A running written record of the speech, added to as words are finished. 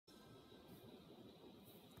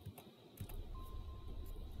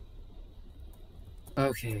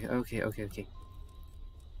Okay, okay, okay, okay.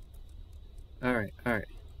 Alright, alright.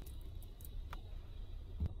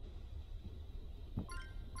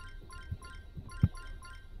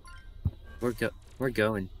 We're going. We're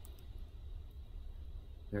going.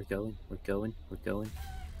 We're going. We're going. We're going.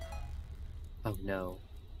 Oh no.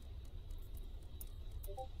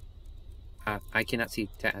 I cannot see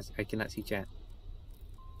Taz. I cannot see chat.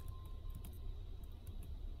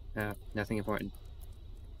 Nothing important.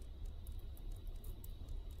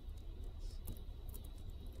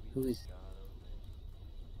 Who is...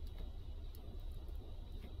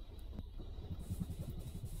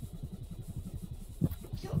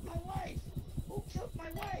 Killed my wife? Who killed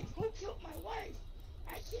my wife? Who killed my wife?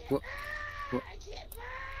 I can't. What? What? I can't.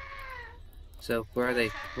 So, where are they?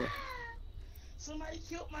 What? Somebody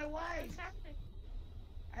killed my wife. What's happening?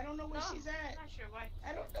 I don't know where she's at. I'm not sure why.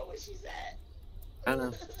 I don't know where she's at. I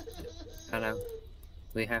don't know. I don't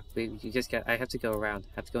know. You just got... I have to go around.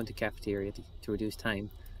 I have to go into cafeteria to reduce time.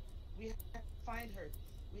 We have to find her.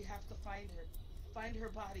 We have to find her. Find her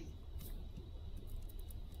body.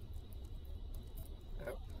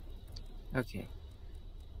 Okay.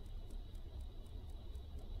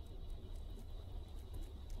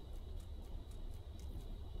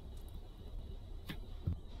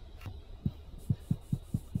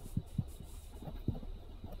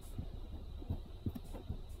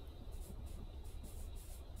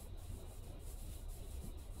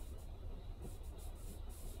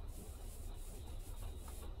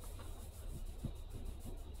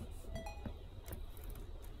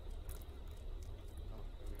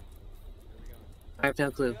 I have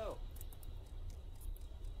no clue.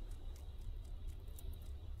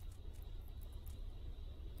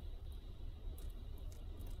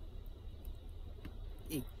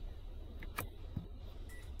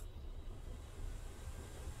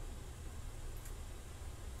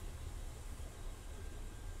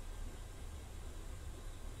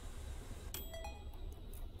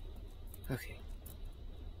 Okay.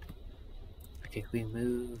 Okay, we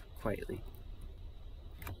move quietly.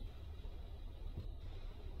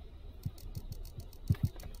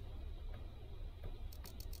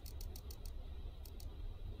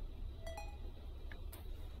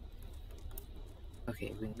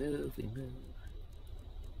 Okay, we move, we move.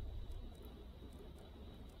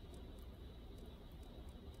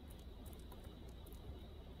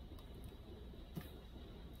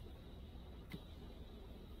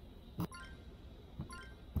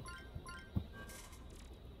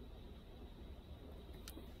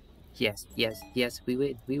 Yes, yes, yes, we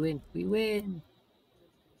win, we win, we win!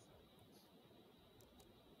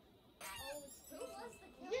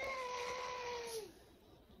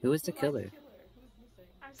 Who is the killer?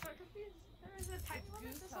 I'm so confused. There was a time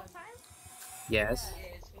limit this whole time? Yes.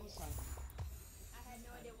 Yeah, it's Goose Hunt. I had no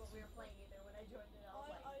idea what we were playing either when I joined it. I was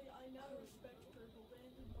like, I now respect purple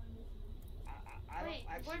bands in my mission. I Wait,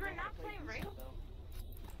 actually we were don't not play playing Goose raid? Hunt, though.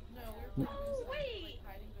 No, we're playing Oh, Goose Hunt, wait.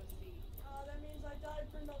 like hide and go seek. that means I died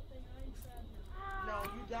for nothing. I ain't sad now. No,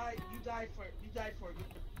 you died for a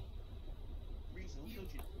good reason. Who killed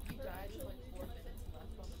you? You died with like 4 minutes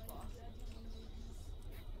left on the clock.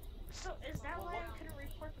 So is that why I couldn't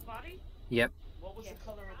report the body? Yep. What was the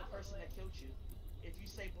color of the person that killed you? If you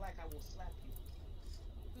say black, I will slap you.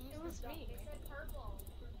 It was me. It said purple.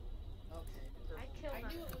 Okay. I killed I her.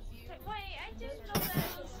 knew it was you. Wait, I didn't know that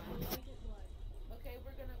it was Okay,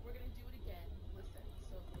 we're gonna do it again. Listen,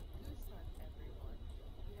 so for Goose Hunt, everyone,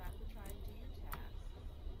 you have to try and do your task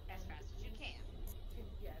as fast as you can.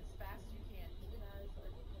 Yeah, as fast as you can, even as a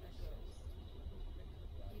ghost.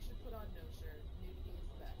 You should put on no shirt. Nudity is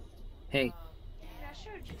best. Hey. Yeah, I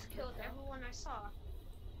should have just killed everyone I saw.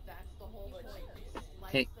 That's the whole point.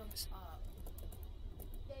 Light Hey. them up.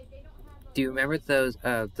 They don't have Do you remember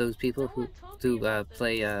those people who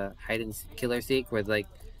play hide and killer seek, where like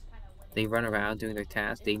they run around doing their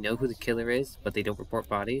tasks? They know who the killer is, but they don't report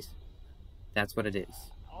bodies. That's what it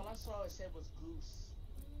is. All I saw it said was Goose.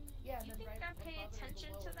 Yeah, Do you and then think right I pay above it or attention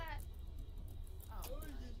below to it. that? Oh my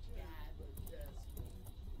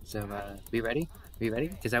god. So, we ready? We ready?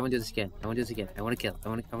 Because I want to do this again. I want to do this again. I want to kill. I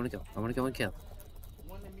want to go. I want to go and kill.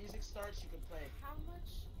 When the music starts, you can play. How much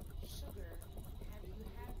sugar have you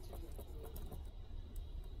had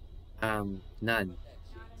to None.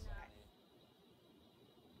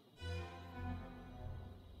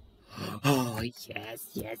 Oh, yes,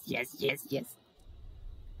 yes, yes, yes, yes.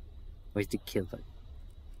 Where's the killer?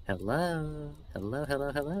 Hello? Hello,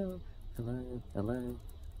 hello, hello? Hello, hello?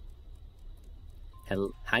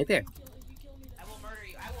 Hello? Hi there. I will murder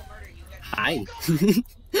you. I will murder you. Hi.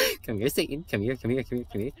 Come here, Satan. Come here, come here, come here,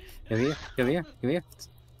 come here. Come here, come here, come here.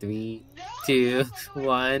 3, 2,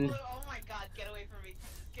 1. Oh my god, get away from me.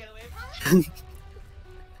 Ooh,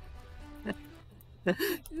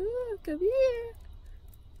 come here.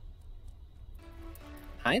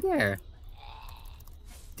 Hi there.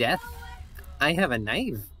 Death. I have a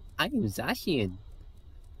knife. I am Zacian.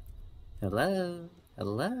 Hello.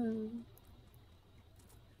 Hello.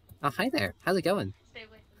 Oh, hi there. How's it going? Stay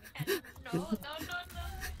away from me. No, no,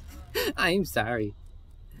 no, no. I'm sorry.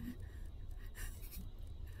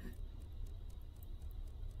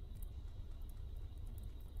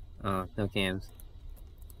 Oh, no cams.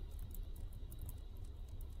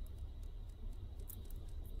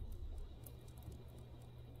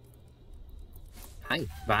 Hi.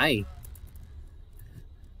 Bye.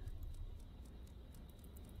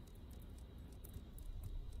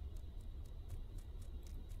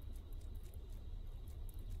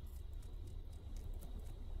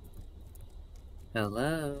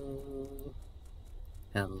 Hello.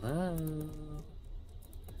 Hello.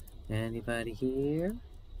 Anybody here?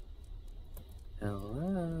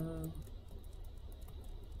 Hello.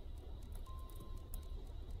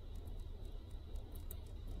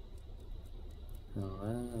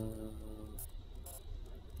 Hello.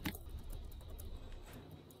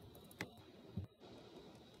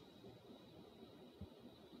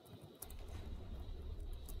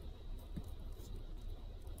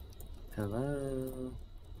 Hello.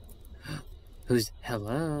 Who's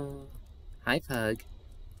hello? Hi, Pug.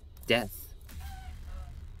 Death.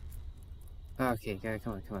 Okay,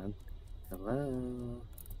 come on, come on. Hello.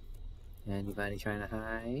 Anybody trying to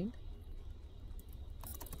hide?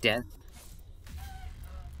 Death.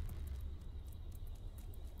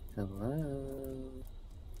 Hello.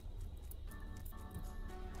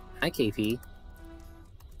 Hi, KP.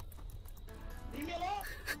 Leave me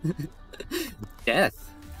alone.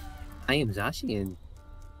 Death. I am Zacian.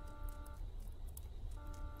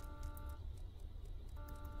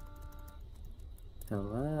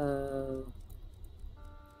 Hello.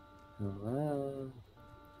 Hello.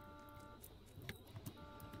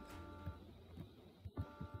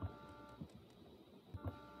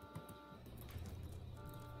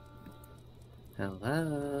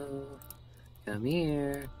 Hello. Come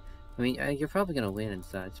here. I mean, you're probably gonna win and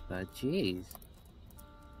such, but jeez.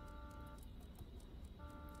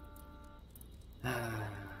 I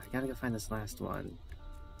gotta go find this last one.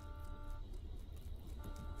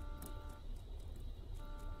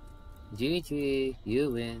 GG, you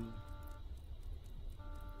win.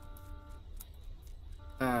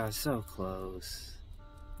 Ah, so close.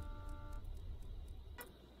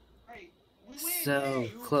 Right. We win. So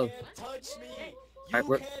Yay. close. You can't touch me. Alright,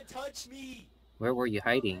 You can't touch me. where were you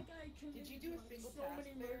hiding? Did you do a single task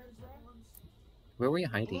there, Ezra? Where were you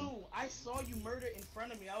hiding? Blue, I saw you murder in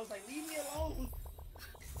front of me. I was like, leave me alone.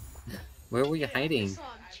 Where were you I hiding? just saw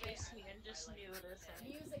him chase me and just knew to say.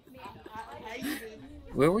 Music man. I even,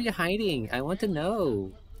 Where were you hiding? I want to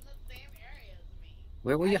know.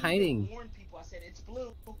 Where were you I even hiding? warned people. I said, it's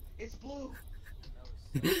blue. It's blue.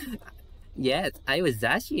 Yes, I was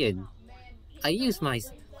Zacian. Man, I used my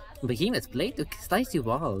behemoth's blade to slice you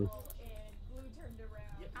all. and Blue turned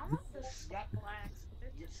around. I want the splats. They're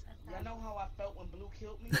just Y'all know how I felt when blue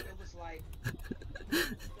killed me? It was like, Why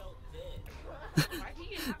do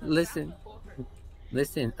you have a Listen, soundboard?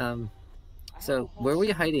 listen, I have a so whole where were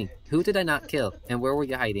you sound hiding? effect. Who did I not kill? And where were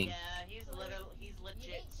you hiding? Yeah, he's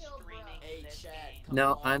legit streaming Hey, this chat, game. come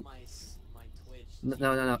No, on I'm my Twitch.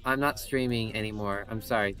 no, I'm not streaming anymore. I'm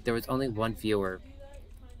sorry. There was only one viewer.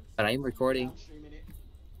 But I'm Yeah, recording. I'm streaming it.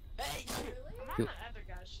 Hey! I'm on You- the other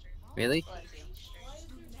guy's stream. Really? But he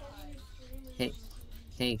streams.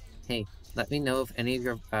 Hey, let me know if any of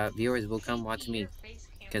your viewers will come watch me. Your face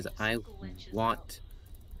cam Because just I glitches want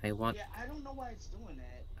Yeah, I don't know why it's doing that.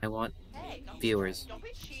 Hey, don't viewers. Don't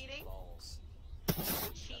be cheating. Balls. Don't be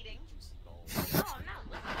cheating. Juicy balls. out. No, I'm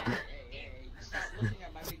not looking at it. Hey, you stop looking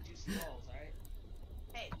at my big juicy balls, alright?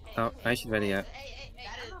 Hey, Oh, I should ready up. Hey,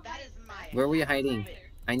 that is my. Where were you hiding?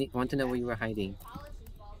 Want to know where you were hiding. Polished his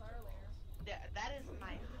balls earlier. That is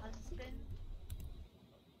my husband.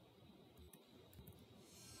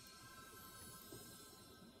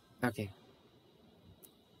 Okay.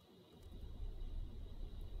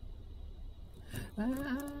 Ah.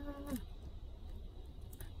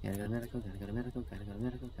 Gotta go to medical, gotta go to medical, gotta go to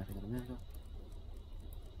medical, gotta go to medical.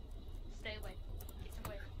 Stay away. Keep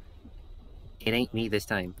away. It ain't me this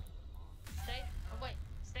time. Stay away.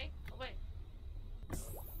 Stay away.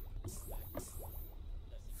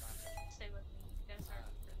 Stay with me. You guys are.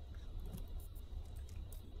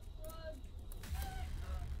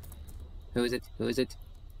 Who is it? Who is it?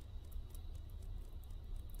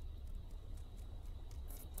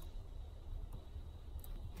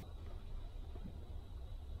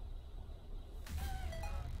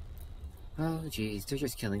 Oh jeez, they're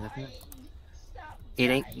just killing left and right. Dying. Stop It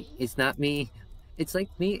ain't. dying. It's not me. It's like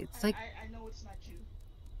me. It's like I know it's not you.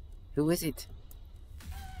 who is it?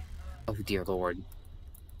 Oh dear lord.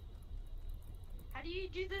 How do you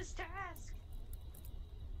do this task?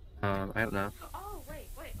 I don't know. Oh wait.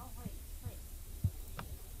 Oh wait.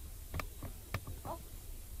 Oh.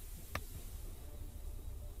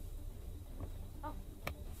 Oh.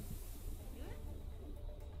 Do it?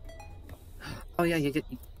 Oh yeah, you I'm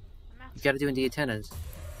out. gotta do in the antennas.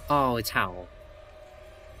 Oh, it's Howl.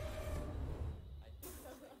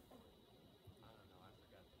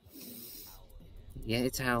 Yeah,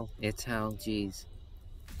 it's Howl. It's Howl. Jeez.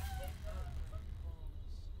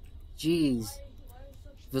 Jeez.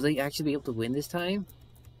 Will they actually be able to win this time?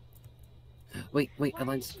 Wait, Why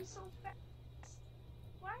Alliance. is she so fast?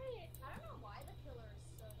 Why? I don't know why the killer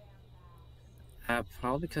is so damn fast.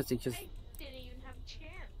 Probably because they just. I didn't even have a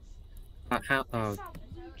chance. How? I Oh. saw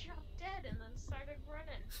Blue drop dead and then started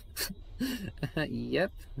running.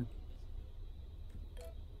 Yep.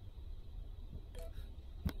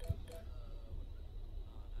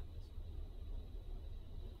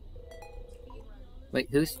 Wait,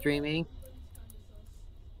 who's streaming?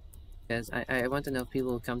 Because I want to know if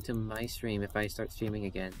people will come to my stream if I start streaming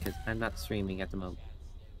again, because I'm not streaming at the moment.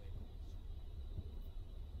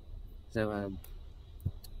 So,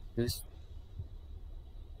 who's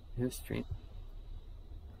streaming?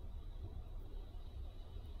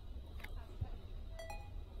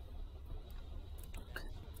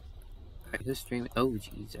 Alright, who's streaming? Oh,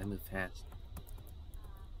 jeez, I moved fast.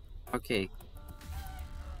 Okay.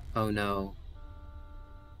 Oh no.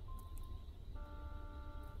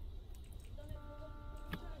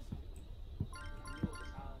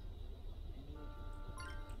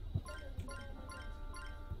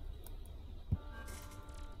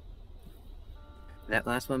 That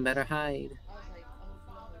last one better hide. I was like, oh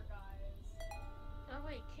no. Father guys. Oh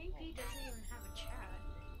wait, KP doesn't even have a chat.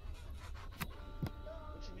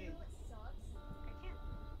 What you mean? What sucks? I can't.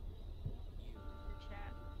 The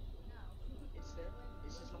chat. No. It's there.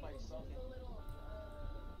 It's just nobody's talking. The little,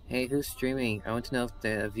 Hey, who's streaming? I want to know if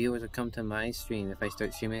the viewers will come to my stream if I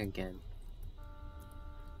start streaming again.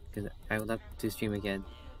 Because I would love to stream again.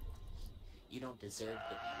 You don't deserve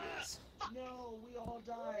the viewers. No, we all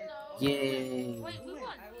died. Yay! Wait, we won.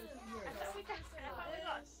 I was here. I thought we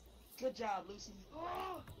lost. Good job, Lucy.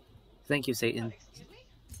 Oh! Thank you, Satan. Excuse me?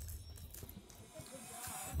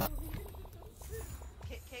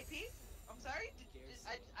 KP? I'm sorry?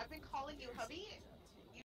 I've been calling you hubby